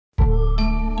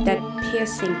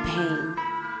piercing pain,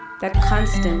 that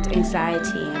constant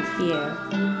anxiety and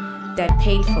fear, that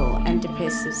painful and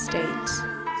depressive state,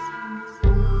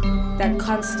 that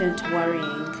constant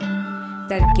worrying,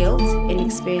 that guilt in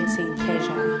experiencing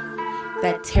pleasure,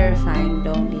 that terrifying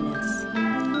loneliness,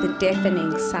 the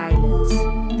deafening silence,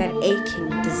 that aching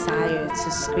desire to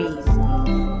scream,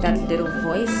 that little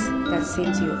voice that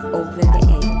sends you over the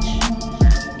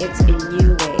edge. It's a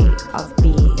new way of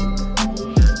being.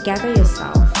 Gather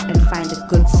yourself and find a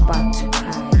good spot to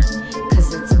cry,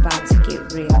 cause it's about to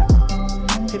get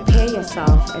real. Prepare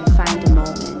yourself and find a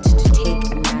moment to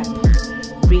take a nap.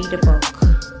 Read a book.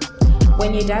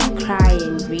 When you're done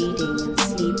crying, reading and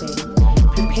sleeping,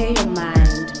 prepare your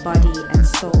mind, body and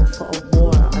soul for a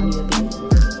war on your being.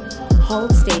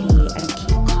 Hold steady and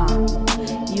keep calm.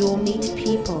 You will meet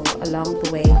people along the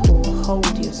way who will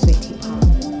hold your sweaty palm.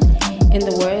 In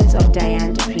the words of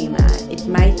Diane Prima, it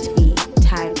might be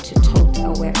time to tote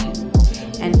a weapon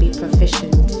and be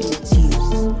proficient in its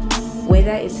use.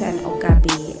 Whether it's an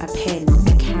okapi, a pen,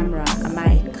 a camera, a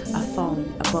mic, a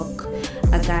phone, a book,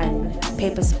 a gun,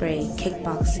 paper spray,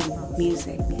 kickboxing,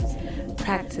 music.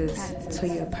 Practice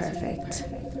till you're perfect.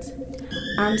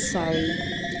 I'm sorry,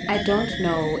 I don't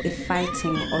know if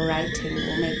fighting or writing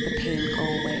will make the pain go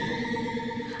away.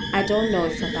 I don't know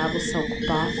if a bubble soak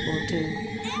bath will do,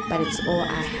 but it's all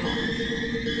I have.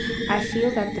 I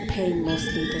feel that the pain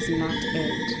mostly does not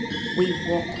end. We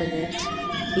walk with it,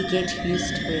 we get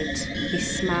used to it, we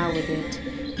smile with it,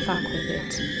 fuck with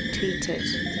it, tweet it,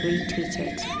 retweet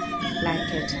it,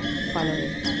 like it, follow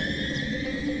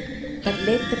it. But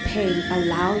let the pain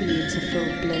allow you to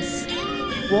feel bliss.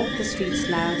 Walk the streets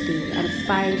loudly and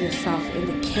find yourself in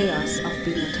the chaos of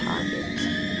being a target.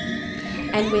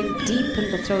 And when deep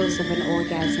in the throes of an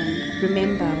orgasm,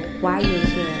 remember why you're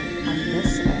here on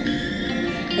this earth.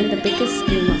 In the bigger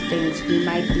scheme of things, we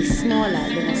might be smaller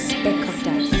than a speck of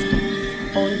dust,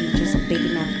 only just big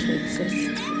enough to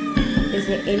exist. Is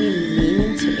there any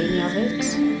meaning to any of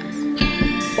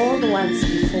it? All the ones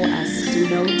before us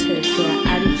denoted their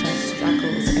unjust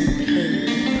struggles and pain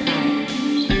and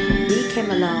pride. We came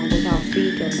along with our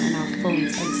freedom and our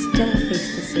phones and still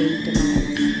face the same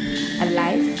demise. A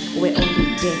life where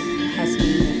only death has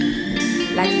meaning.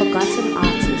 Like forgotten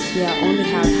artists, we are only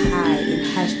held high in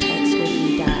hashtags when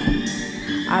we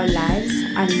die. Our lives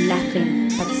are nothing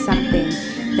but something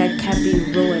that can be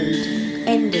ruined,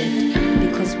 ended,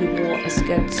 because we wore a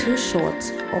skirt too short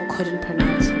or couldn't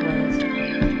pronounce a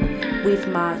word. We've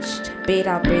marched, bared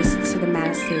our breasts to the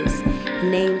masses,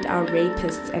 named our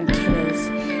rapists and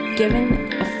killers,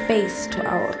 given a face to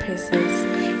our oppressors,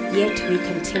 yet we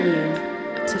continue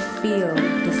to feel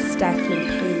the stifling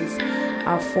pains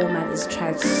our foremothers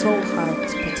tried so hard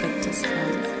to protect us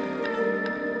from.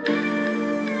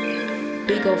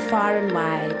 We go far and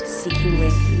wide seeking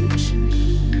refuge.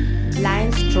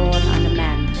 Lines drawn on a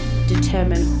map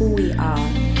determine who we are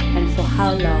and for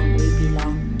how long we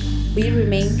belong. We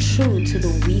remain true to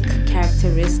the weak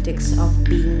characteristics of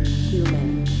being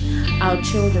human. Our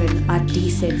children are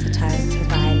desensitized to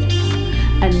violence,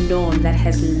 a norm that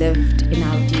has lived in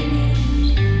our DNA.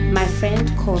 My friend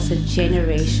calls it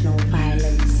generational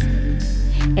violence.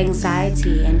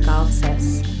 Anxiety engulfs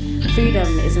us. Freedom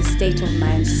is a state of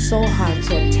mind so hard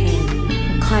to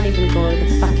obtain. Can't even go to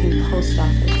the fucking post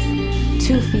office.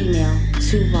 Too female,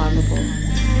 too vulnerable,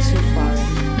 too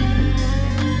foreign.